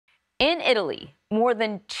In Italy, more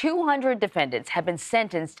than 200 defendants have been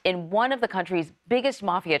sentenced in one of the country's biggest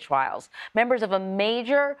mafia trials. Members of a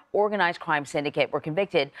major organized crime syndicate were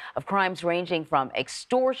convicted of crimes ranging from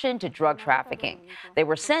extortion to drug trafficking. They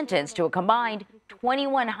were sentenced to a combined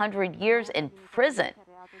 2,100 years in prison.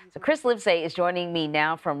 So Chris Livesay is joining me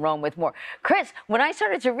now from Rome with more. Chris, when I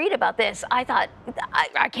started to read about this, I thought,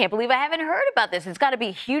 I can't believe I haven't heard about this. It's got to be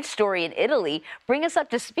a huge story in Italy. Bring us up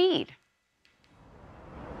to speed.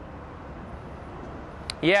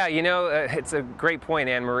 Yeah, you know, it's a great point,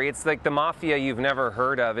 Anne-Marie. It's like the mafia you've never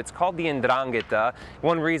heard of. It's called the Ndrangheta.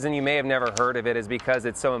 One reason you may have never heard of it is because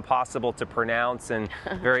it's so impossible to pronounce and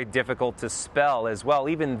very difficult to spell as well,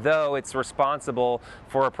 even though it's responsible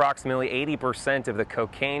for approximately 80% of the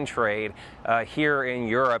cocaine trade here in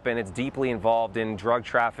Europe, and it's deeply involved in drug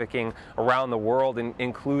trafficking around the world,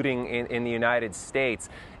 including in the United States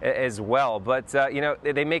as well. But, you know,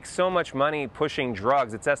 they make so much money pushing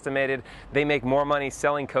drugs. It's estimated they make more money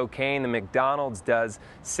selling cocaine than McDonald's does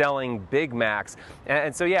selling Big Macs.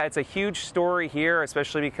 And so, yeah, it's a huge story here,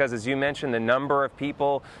 especially because, as you mentioned, the number of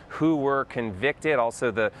people who were convicted,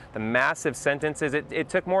 also the massive sentences. It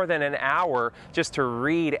took more than an hour just to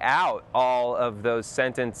read out all of those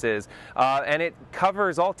sentences. And it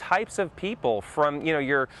covers all types of people, from, you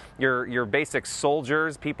know, your basic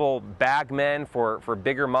soldiers, people, bagmen for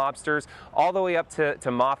bigger mobsters, all the way up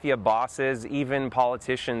to mafia bosses, even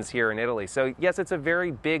politicians here in Italy. So yes, it's a very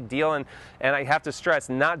big deal, and I have to stress,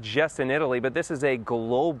 not just in Italy, but this is a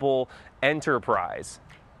global enterprise.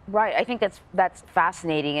 Right. I think that's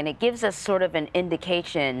fascinating, and it gives us sort of an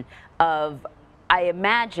indication of, I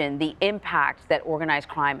imagine, the impact that organized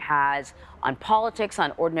crime has on politics,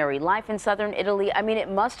 on ordinary life in southern Italy. I mean, it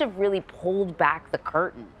must have really pulled back the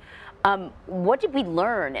curtain. What did we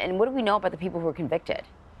learn, and what do we know about the people who were convicted?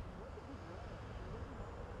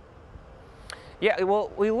 Yeah,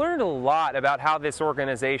 well, we learned a lot about how this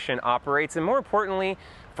organization operates, and more importantly,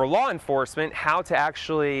 for law enforcement, how to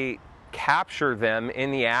actually capture them in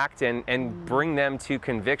the act and bring them to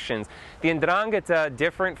convictions. The 'Ndrangheta,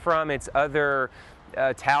 different from its other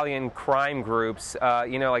Italian crime groups,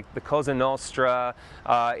 you know, like the Cosa Nostra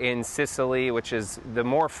in Sicily, which is the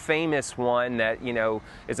more famous one that, you know,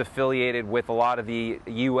 is affiliated with a lot of the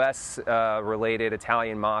U.S. related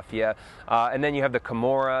Italian mafia. And then you have the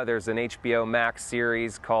Camorra. There's an HBO Max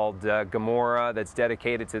series called Gomorrah that's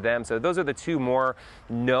dedicated to them. So those are the two more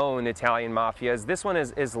known Italian mafias. This one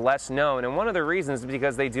is less known, and one of the reasons is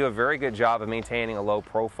because they do a very good job of maintaining a low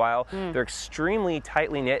profile. They're extremely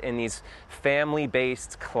tightly knit in these family-based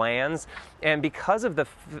clans, and because of the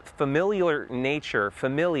familial nature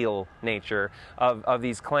of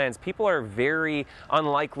these clans, people are very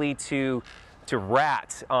unlikely to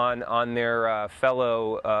rat on their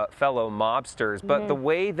fellow mobsters. But the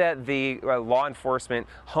way that the law enforcement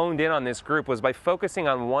honed in on this group was by focusing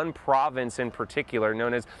on one province in particular,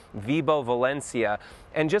 known as Vibo Valentia,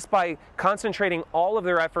 and just by concentrating all of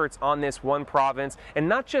their efforts on this one province, and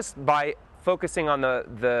not just by focusing on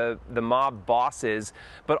the mob bosses,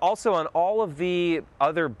 but also on all of the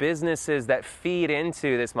other businesses that feed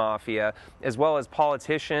into this mafia, as well as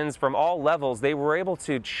politicians from all levels. They were able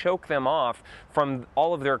to choke them off from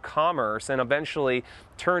all of their commerce and eventually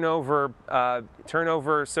turn over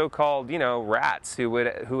so-called, you know, rats who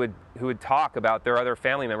would talk about their other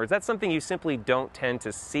family members. That's something you simply don't tend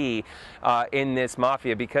to see in this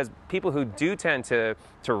mafia, because people who do tend to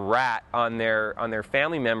rat on their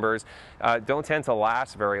family members don't tend to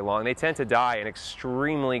last very long. They tend to die in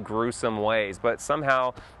extremely gruesome ways. But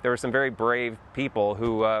somehow there were some very brave people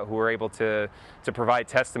who were able to provide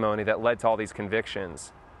testimony that led to all these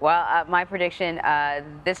convictions. Well, my prediction,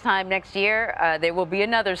 this time next year, there will be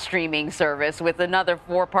another streaming service with another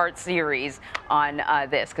 4-part series on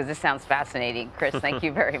this, because this sounds fascinating. Chris, thank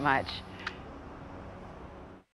you very much.